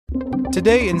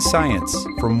Today in Science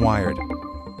from Wired.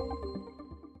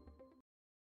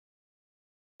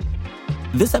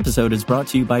 This episode is brought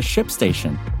to you by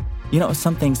ShipStation. You know,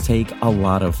 some things take a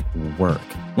lot of work,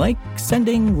 like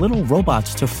sending little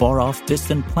robots to far-off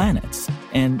distant planets.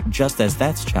 And just as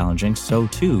that's challenging, so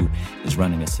too is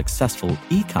running a successful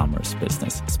e-commerce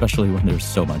business, especially when there's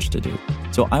so much to do.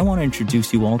 So I want to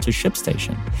introduce you all to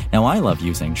ShipStation. Now, I love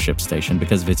using ShipStation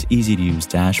because of its easy-to-use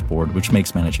dashboard, which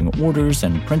makes managing orders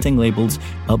and printing labels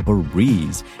a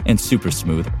breeze and super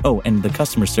smooth. Oh, and the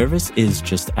customer service is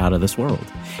just out of this world.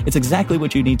 It's exactly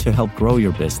what you need to help grow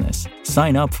your business.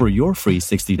 Sign up for your free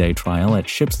 60-day trial at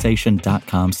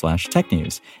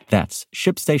shipstation.com/technews. That's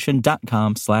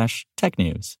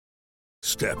shipstation.com/technews.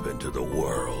 Step into the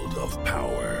world of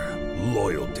power,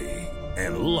 loyalty,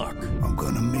 and luck. I'm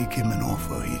gonna make him an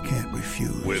offer he can't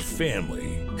refuse. With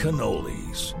family,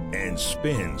 cannolis, and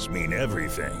spins mean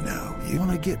everything. Now, you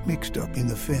wanna get mixed up in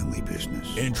the family business.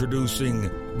 Introducing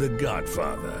The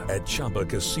Godfather at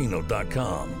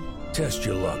ChumbaCasino.com. Test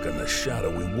your luck in the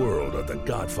shadowy world of The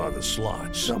Godfather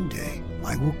slot. Someday,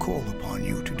 I will call upon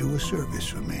you to do a service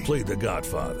for me. Play The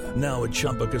Godfather, now at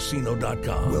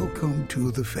ChumbaCasino.com. Welcome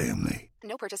to the family.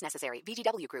 No purchase necessary.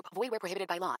 VGW Group. Void where prohibited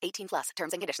by law. 18+.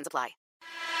 Terms and conditions apply.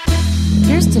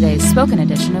 Here's today's spoken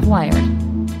edition of Wired.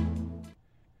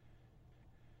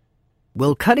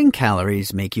 Will Cutting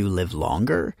Calories Make You Live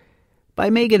Longer? By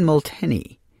Megan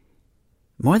Multeney.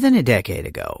 More than a decade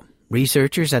ago,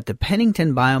 researchers at the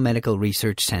Pennington Biomedical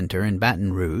Research Center in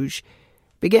Baton Rouge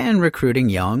began recruiting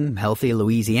young, healthy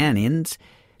Louisianans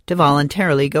to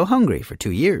voluntarily go hungry for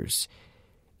 2 years.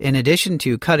 In addition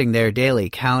to cutting their daily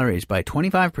calories by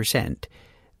 25%,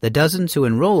 the dozens who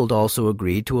enrolled also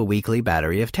agreed to a weekly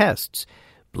battery of tests: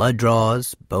 blood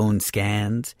draws, bone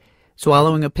scans,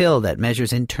 swallowing a pill that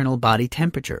measures internal body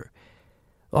temperature.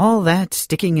 All that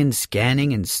sticking and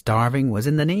scanning and starving was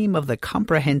in the name of the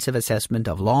comprehensive assessment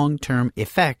of long-term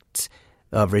effects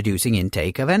of reducing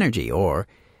intake of energy, or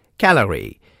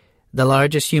calorie, the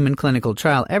largest human clinical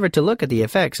trial ever to look at the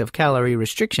effects of calorie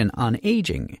restriction on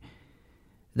aging.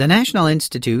 The National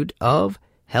Institute of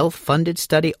Health-funded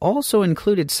study also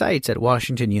included sites at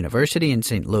Washington University in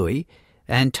St. Louis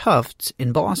and Tufts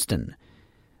in Boston.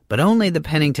 But only the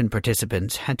Pennington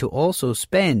participants had to also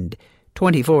spend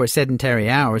 24 sedentary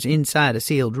hours inside a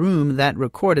sealed room that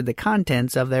recorded the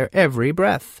contents of their every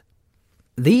breath.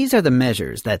 These are the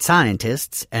measures that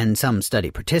scientists and some study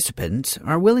participants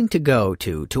are willing to go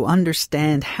to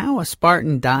understand how a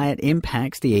Spartan diet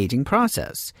impacts the aging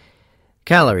process.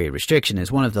 Calorie restriction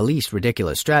is one of the least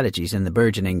ridiculous strategies in the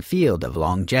burgeoning field of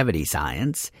longevity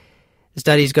science.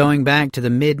 Studies going back to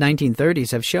the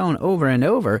mid-1930s have shown over and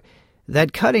over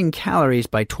that cutting calories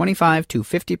by 25 to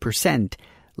 50%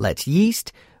 lets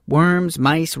yeast, worms,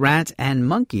 mice, rats, and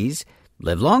monkeys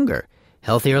live longer,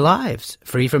 healthier lives,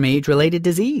 free from age-related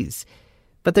disease.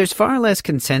 But there's far less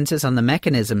consensus on the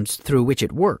mechanisms through which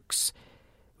it works,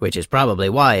 which is probably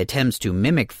why attempts to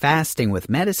mimic fasting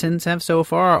with medicines have so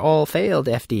far all failed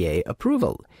FDA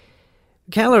approval.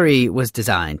 Calorie was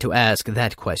designed to ask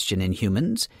that question in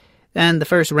humans, and the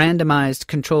first randomized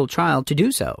controlled trial to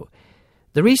do so.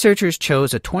 The researchers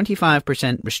chose a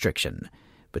 25% restriction,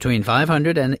 between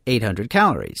 500 and 800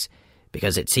 calories,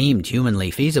 because it seemed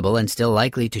humanly feasible and still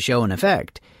likely to show an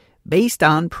effect, based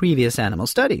on previous animal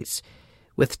studies.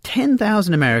 With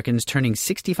 10,000 Americans turning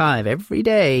 65 every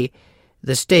day,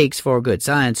 the stakes for good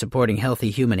science supporting healthy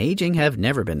human aging have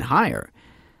never been higher.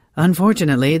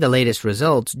 Unfortunately, the latest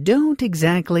results don't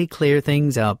exactly clear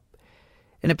things up.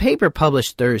 In a paper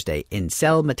published Thursday in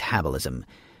Cell Metabolism,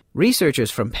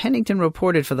 researchers from Pennington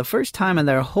reported for the first time in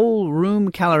their whole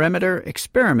room calorimeter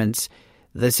experiments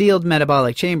the sealed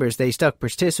metabolic chambers they stuck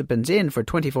participants in for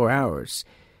 24 hours.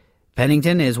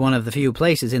 Pennington is one of the few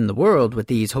places in the world with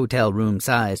these hotel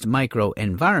room-sized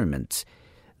micro-environments,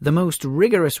 the most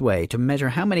rigorous way to measure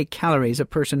how many calories a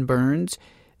person burns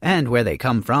and where they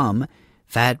come from,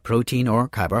 fat, protein, or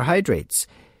carbohydrates.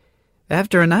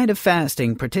 After a night of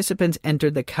fasting, participants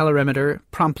entered the calorimeter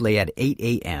promptly at 8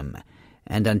 a.m.,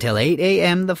 and until 8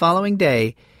 a.m. the following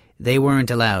day, they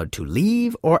weren't allowed to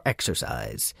leave or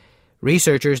exercise.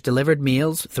 Researchers delivered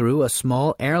meals through a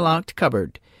small airlocked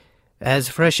cupboard. As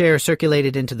fresh air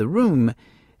circulated into the room,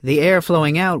 the air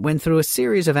flowing out went through a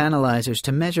series of analyzers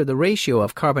to measure the ratio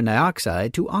of carbon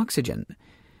dioxide to oxygen.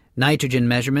 Nitrogen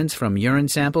measurements from urine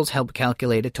samples helped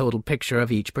calculate a total picture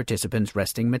of each participant's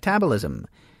resting metabolism.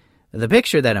 The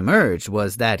picture that emerged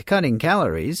was that cutting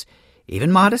calories,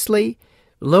 even modestly,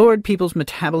 lowered people's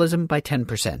metabolism by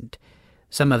 10%.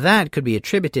 Some of that could be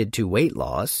attributed to weight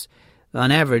loss.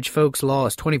 On average, folks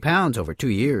lost 20 pounds over 2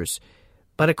 years.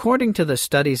 But according to the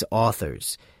study's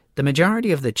authors, The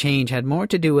majority of the change had more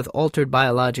to do with altered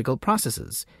biological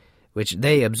processes, which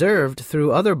they observed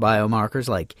through other biomarkers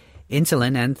like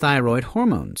insulin and thyroid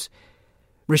hormones.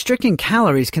 Restricting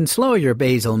calories can slow your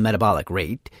basal metabolic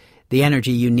rate, the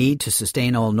energy you need to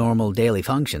sustain all normal daily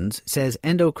functions, says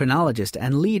endocrinologist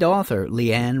and lead author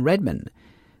Leanne Redman.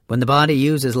 When the body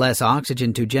uses less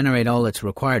oxygen to generate all its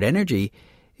required energy,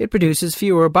 it produces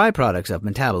fewer byproducts of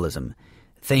metabolism,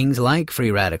 things like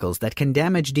free radicals that can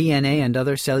damage DNA and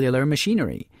other cellular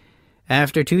machinery.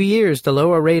 After 2 years, the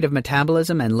lower rate of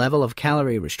metabolism and level of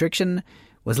calorie restriction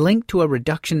was linked to a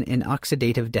reduction in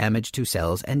oxidative damage to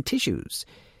cells and tissues.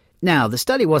 Now, the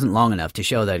study wasn't long enough to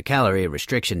show that calorie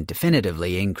restriction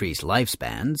definitively increased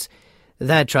lifespans.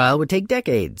 That trial would take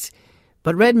decades.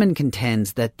 But Redmond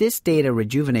contends that this data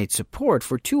rejuvenates support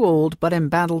for two old but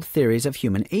embattled theories of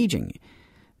human aging: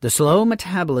 the slow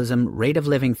metabolism rate of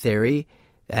living theory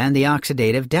and the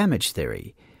oxidative damage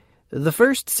theory. The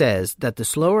first says that the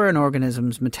slower an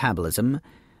organism's metabolism,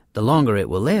 the longer it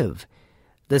will live.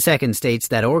 The second states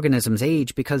that organisms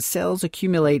age because cells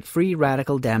accumulate free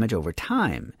radical damage over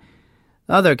time.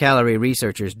 Other calorie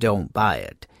researchers don't buy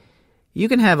it. You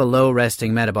can have a low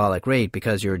resting metabolic rate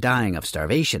because you're dying of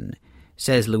starvation,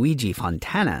 says Luigi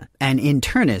Fontana, an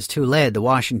internist who led the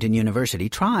Washington University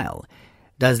trial.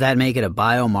 Does that make it a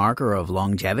biomarker of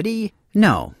longevity?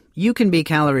 No. You can be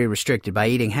calorie restricted by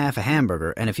eating half a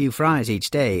hamburger and a few fries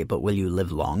each day, but will you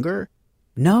live longer?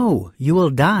 No, you will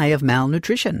die of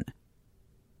malnutrition.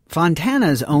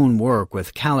 Fontana's own work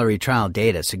with calorie trial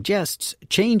data suggests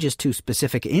changes to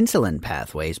specific insulin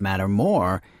pathways matter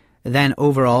more than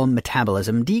overall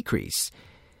metabolism decrease.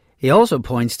 He also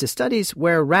points to studies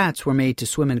where rats were made to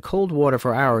swim in cold water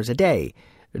for hours a day,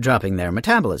 dropping their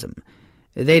metabolism.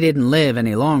 They didn't live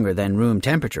any longer than room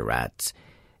temperature rats.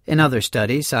 In other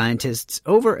studies, scientists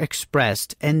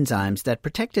overexpressed enzymes that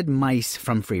protected mice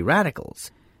from free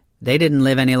radicals. They didn't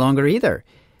live any longer either.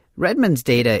 Redmond's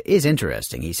data is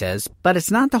interesting, he says, but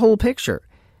it's not the whole picture.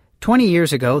 20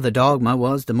 years ago, the dogma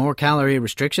was the more calorie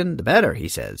restriction, the better, he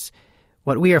says.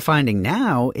 What we are finding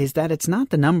now is that it's not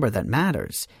the number that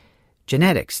matters.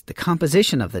 Genetics, the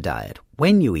composition of the diet,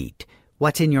 when you eat,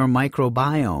 what's in your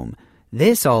microbiome,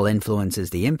 this all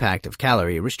influences the impact of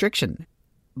calorie restriction.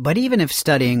 But even if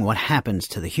studying what happens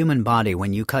to the human body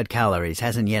when you cut calories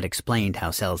hasn't yet explained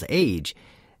how cells age,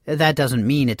 that doesn't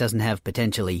mean it doesn't have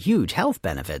potentially huge health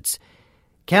benefits.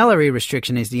 Calorie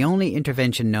restriction is the only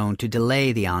intervention known to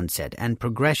delay the onset and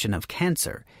progression of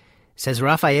cancer, says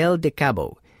Rafael De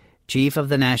Cabo, chief of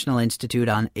the National Institute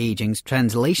on Aging's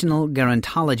Translational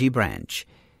Gerontology branch.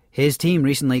 His team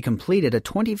recently completed a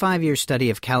 25-year study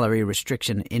of calorie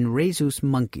restriction in rhesus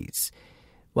monkeys.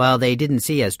 While they didn't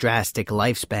see as drastic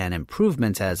lifespan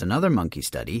improvements as another monkey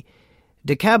study,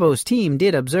 De Cabo's team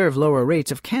did observe lower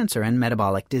rates of cancer and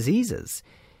metabolic diseases.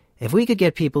 If we could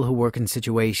get people who work in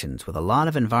situations with a lot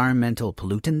of environmental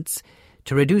pollutants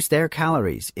to reduce their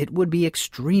calories, it would be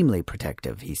extremely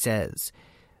protective, he says.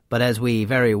 But as we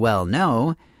very well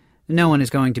know, no one is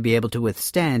going to be able to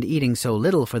withstand eating so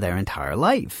little for their entire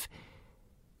life.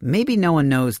 Maybe no one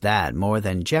knows that more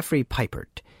than Jeffrey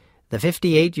Pipert. The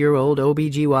 58-year-old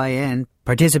OBGYN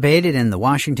participated in the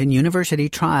Washington University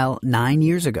trial 9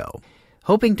 years ago,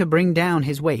 hoping to bring down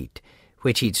his weight,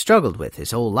 which he'd struggled with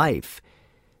his whole life.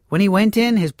 When he went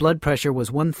in, his blood pressure was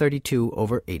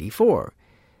 132/84.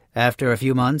 After a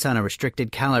few months on a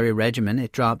restricted calorie regimen,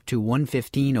 it dropped to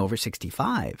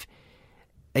 115/65.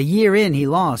 A year in, he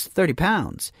lost 30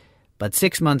 pounds, but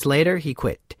 6 months later, he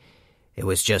quit. It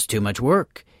was just too much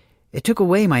work. It took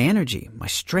away my energy, my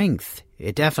strength.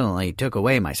 It definitely took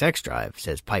away my sex drive,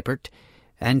 says Pipert,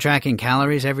 and tracking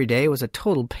calories every day was a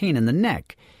total pain in the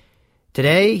neck.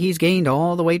 Today, he's gained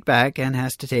all the weight back and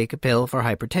has to take a pill for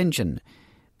hypertension.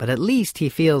 But at least he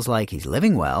feels like he's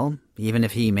living well, even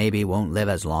if he maybe won't live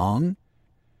as long.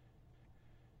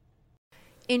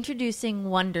 Introducing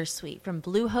Wondersuite from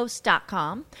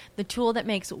Bluehost.com, the tool that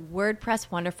makes WordPress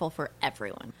wonderful for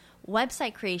everyone.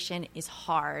 Website creation is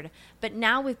hard, but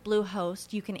now with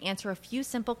Bluehost, you can answer a few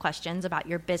simple questions about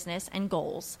your business and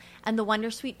goals, and the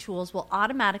Wondersuite tools will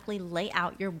automatically lay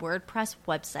out your WordPress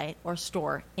website or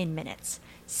store in minutes.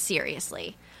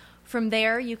 Seriously. From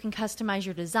there, you can customize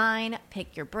your design,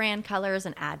 pick your brand colors,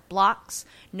 and add blocks.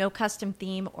 No custom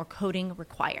theme or coding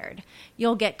required.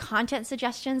 You'll get content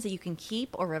suggestions that you can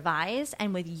keep or revise,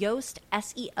 and with Yoast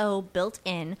SEO built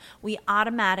in, we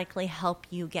automatically help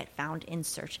you get found in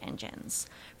search engines.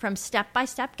 From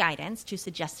step-by-step guidance to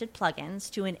suggested plugins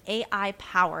to an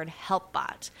AI-powered help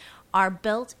bot, our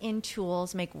built-in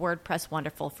tools make WordPress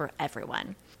wonderful for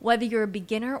everyone. Whether you're a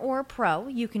beginner or a pro,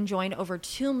 you can join over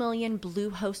 2 million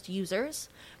Bluehost users.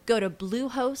 Go to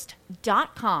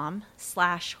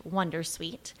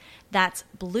bluehost.com/wondersuite. That's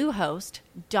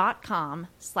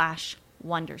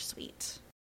bluehost.com/wondersuite.